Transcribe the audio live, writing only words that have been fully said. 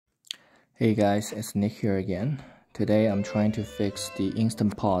Hey guys, it's Nick here again. Today I'm trying to fix the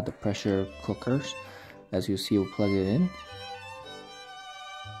Instant Pot, the pressure cookers. As you see, we'll plug it in.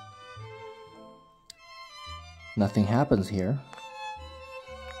 Nothing happens here.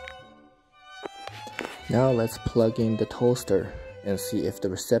 Now let's plug in the toaster and see if the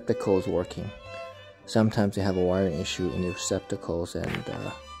receptacle is working. Sometimes you have a wiring issue in the receptacles and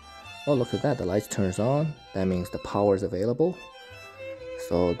oh, look at that, the light turns on. That means the power is available.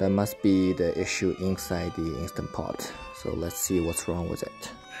 So that must be the issue inside the Instant Pot. So let's see what's wrong with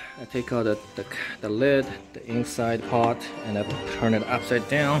it. I take out the lid, the inside pot, and I turn it upside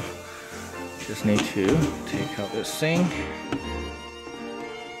down. Just need to take out this thing.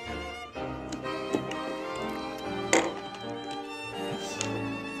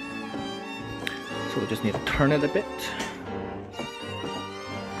 So we just need to turn it a bit.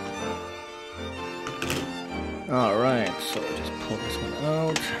 Alright, so just pull this one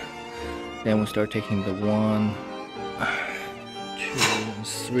out. Then we start taking the 1, 2, and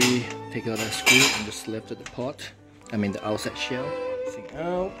 3. Take out that screw and just lift the pot. I mean the outside shell. Thing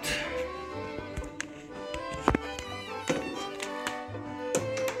out.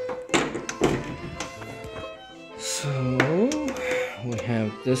 So we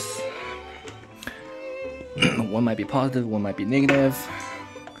have this. One might be positive, one might be negative.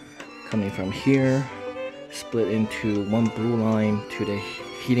 Coming from here. Split into one blue line to the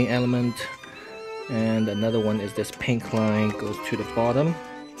heating element, and another one is this pink line goes to the bottom.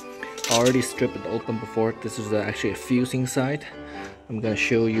 I already stripped it open before. This is actually a fuse inside. I'm gonna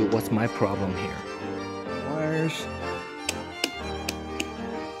show you what's my problem here. Wires.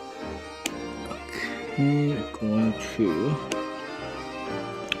 Okay, going to.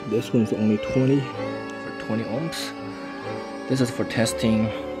 This one's only 20 for 20 ohms. This is for testing.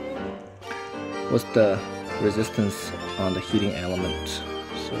 What's the resistance on the heating element?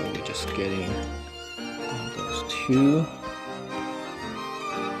 So we're just getting those two.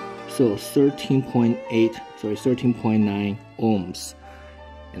 So 13.9 ohms,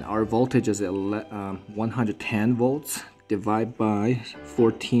 and our voltage is 110 volts. Divide by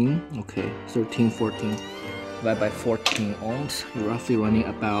 14. Okay, 14 divided by 14 ohms. You're roughly running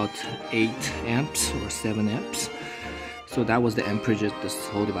about 8 amps or 7 amps. So that was the amperage this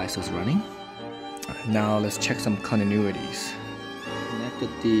whole device was running. Now let's check some continuities. Connected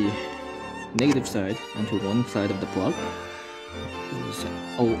the negative side onto one side of the plug. This is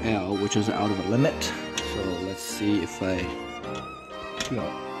OL, which is out of limit. So let's see if I go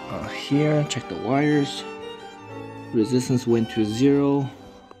here, check the wires. Resistance went to 0.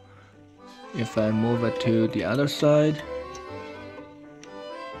 If I move it to the other side,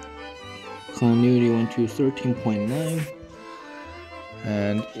 continuity went to 13.9.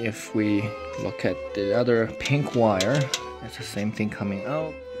 And if we look at the other pink wire, it's the same thing coming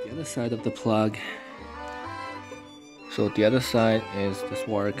out the other side of the plug. So the other side is this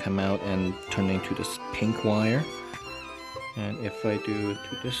wire come out and turn into this pink wire. And if I do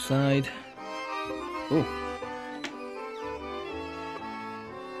to this side, oh,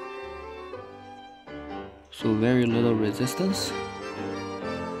 so very little resistance.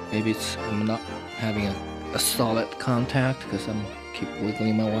 Maybe it's I'm not having a solid contact because I'm keep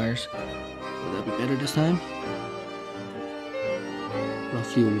wiggling my wires. Will that be better this time?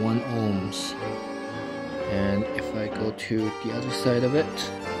 Roughly 1 ohms. And if I go to the other side of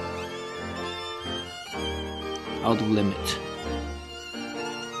it, out of limit.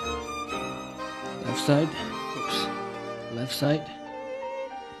 Left side, oops, left side,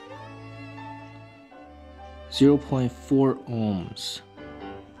 0.4 ohms.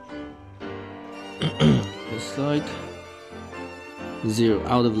 This side, 0,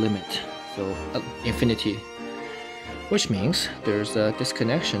 out of limit, so infinity, which means there's a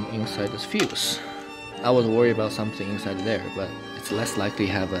disconnection inside this fuse. I was worried about something inside there, but it's less likely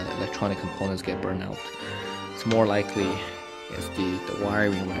to have electronic components get burned out. It's more likely it's the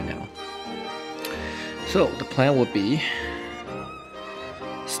wiring right now. So the plan would be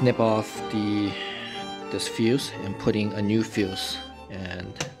snip off this fuse and putting a new fuse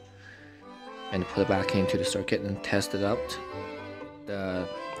and put it back into the circuit and test it out. The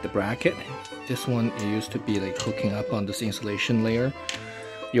bracket, this one it used to be like hooking up on this insulation layer.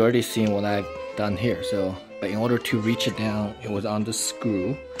 You already seen what I've done here. So, but in order to reach it down, it was on the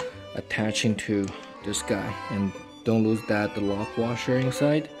screw attaching to this guy. And don't lose that the lock washer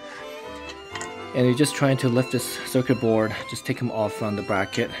inside. And you're just trying to lift this circuit board. Just take them off from the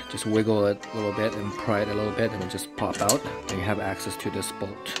bracket. Just wiggle it a little bit and pry it a little bit, and it just pop out. And you have access to this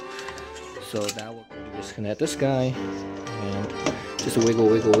bolt. So that will disconnect this guy and just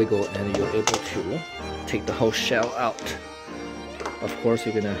wiggle, and you're able to take the whole shell out. of course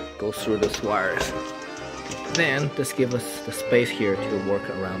you're gonna go through those wires. Then this gives us the space here to work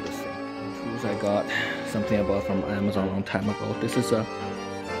around this thing. Tools I got, something I bought from Amazon a long time ago. This is a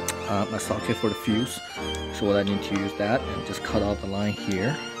socket for the fuse. So what I need to use that and just cut out the line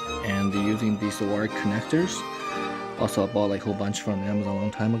here. And using these wire connectors. Also I bought like a whole bunch from Amazon a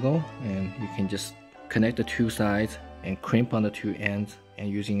long time ago. And you can just connect the two sides and crimp on the two ends. And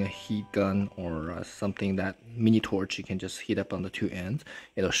using a heat gun or something, that mini torch, you can just heat up on the two ends.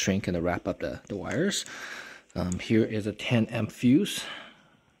 It'll shrink and wrap up the wires. Here is a 10 amp fuse.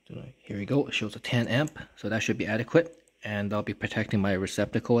 Here we go, it shows a 10 amp, so that should be adequate. And I'll be protecting my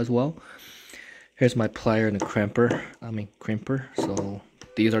receptacle as well. Here's my plier and a crimper. So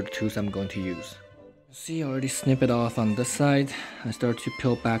these are the tools I'm going to use. See, I already snip it off on this side. I start to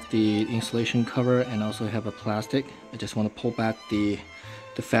peel back the insulation cover and also have a plastic. I just want to pull back the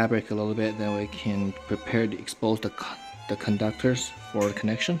fabric a little bit, then we can prepare to expose the conductors for the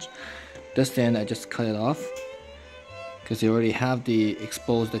connections. This end I just cut it off because you already have the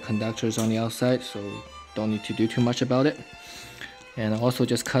exposed conductors on the outside, so don't need to do too much about it. And I also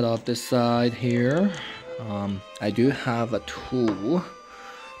just cut off this side here. I do have a tool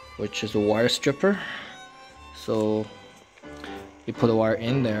which is a wire stripper. So you put a wire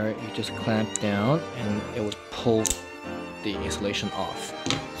in there, you just clamp down and it would pull the insulation off,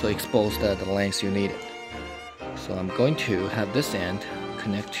 so expose the lengths you needed. So I'm going to have this end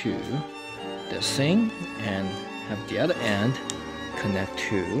connect to this thing and have the other end connect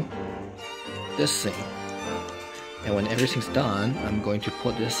to this thing. And when everything's done, I'm going to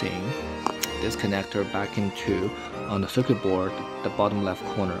put this connector back into on the circuit board, the bottom left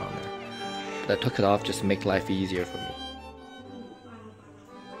corner on there. But I took it off just to make life easier for me.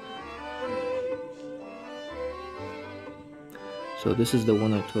 So this is the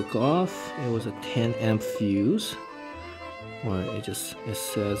one I took off. It was a 10 amp fuse, or it says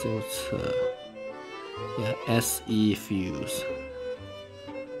it was SE fuse,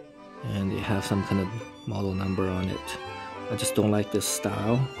 and they have some kind of model number on it. I just don't like this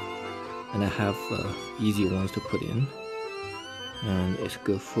style, and I have easy ones to put in, and it's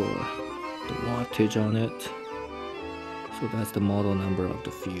good for the wattage on it. So that's the model number of the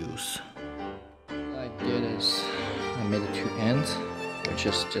fuse. What I did is I made the two ends, which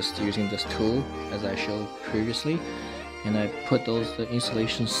is just using this tool as I showed previously, and I put the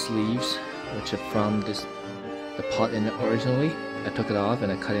insulation sleeves, which are from the pot in it originally. I took it off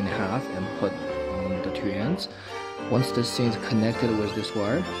and I cut it in half and put on the two ends. Once this thing is connected with this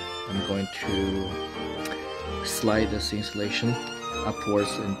wire, I'm going to slide this insulation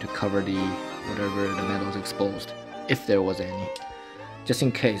upwards and to cover whatever the metal is exposed, if there was any. Just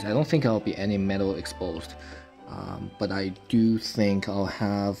in case, I don't think I'll be any metal exposed. But I do think I'll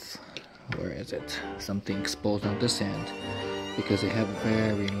have, where is it, something exposed on this end, because they have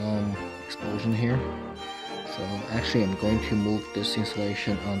very long exposure here. So actually I'm going to move this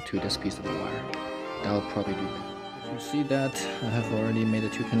insulation onto this piece of the wire. That will probably do that. You see that I have already made the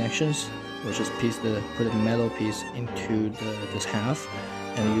two connections, which is put a metal piece into this half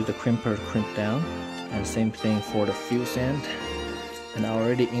and use the crimper to crimp down, and same thing for the fuse end. And I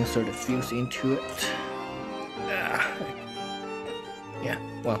already insert the fuse into it. Yeah,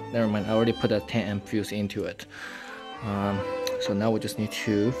 well, never mind. I already put a 10 amp fuse into it. So now we just need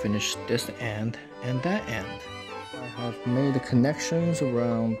to finish this end and that end. I have made the connections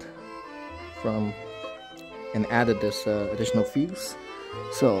around and added this additional fuse.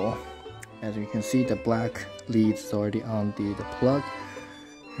 So as you can see, the black lead is already on the plug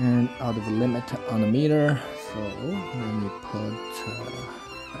and out of the limit on the meter. So let me put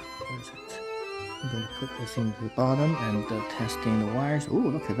where is it? I'm going to put this into the bottom and testing the wires. Oh,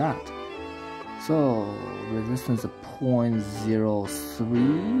 look at that. So resistance of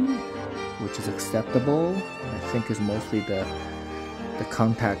 0.03, which is acceptable. I think is mostly the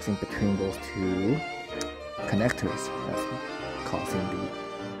contacts in between those two connectors that's causing the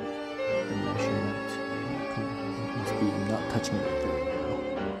measurement. Must be not touching it very well.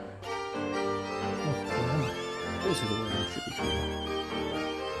 Okay, this is where it should be going.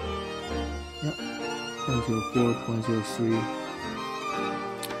 Yep, 0.04, 0.03.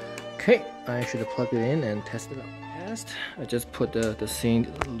 Okay, I should have plugged it in and tested it out. I just put the thing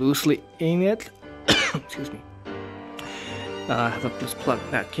loosely in it. Excuse me. I have this plug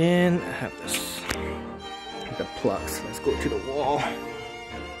back in. I have the plugs. Let's go to the wall.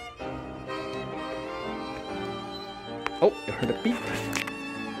 Oh, you heard a beep.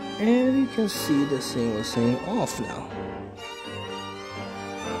 And you can see this thing was saying off now.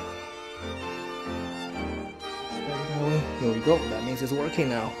 Here we go. That means it's working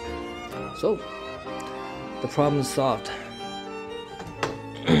now. So the problem is solved.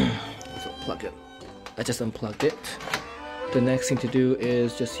 plug it. I just unplugged it. The next thing to do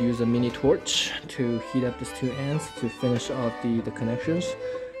is just use a mini torch to heat up these two ends to finish off the connections.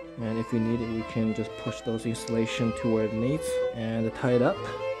 And if you need it, you can just push those insulation to where it needs and tie it up.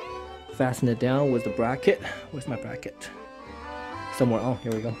 Fasten it down with the bracket. Where's my bracket? Somewhere. Oh,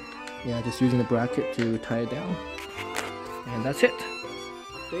 here we go. Yeah, just using the bracket to tie it down. And that's it.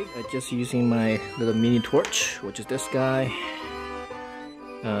 I'm just using my little mini torch, which is this guy.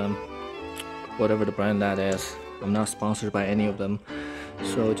 Whatever the brand that is. I'm not sponsored by any of them.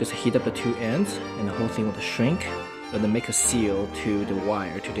 So just heat up the two ends and the whole thing will shrink. And then make a seal to the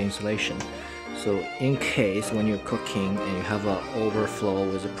wire, to the insulation. So in case when you're cooking and you have an overflow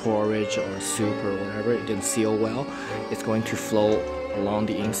with a porridge or a soup or whatever, it didn't seal well, it's going to flow along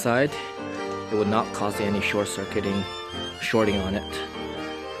the inside. It would not cause any shorting on it.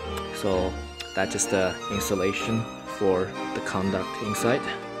 So that's just the insulation for the conduct inside.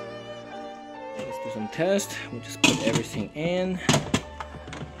 Let's do some tests. We'll just put everything in.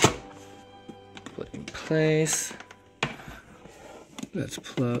 Put in place. Let's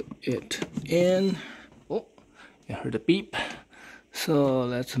plug it in. Oh, I heard a beep. So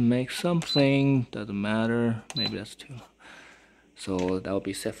let's make something. Doesn't matter. Maybe that's two. So that will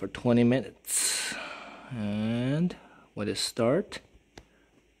be set for 20 minutes. And when it start,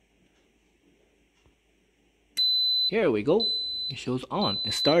 here we go. It shows on.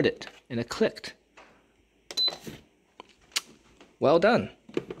 It started and it clicked. Well done.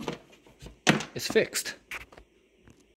 It's fixed.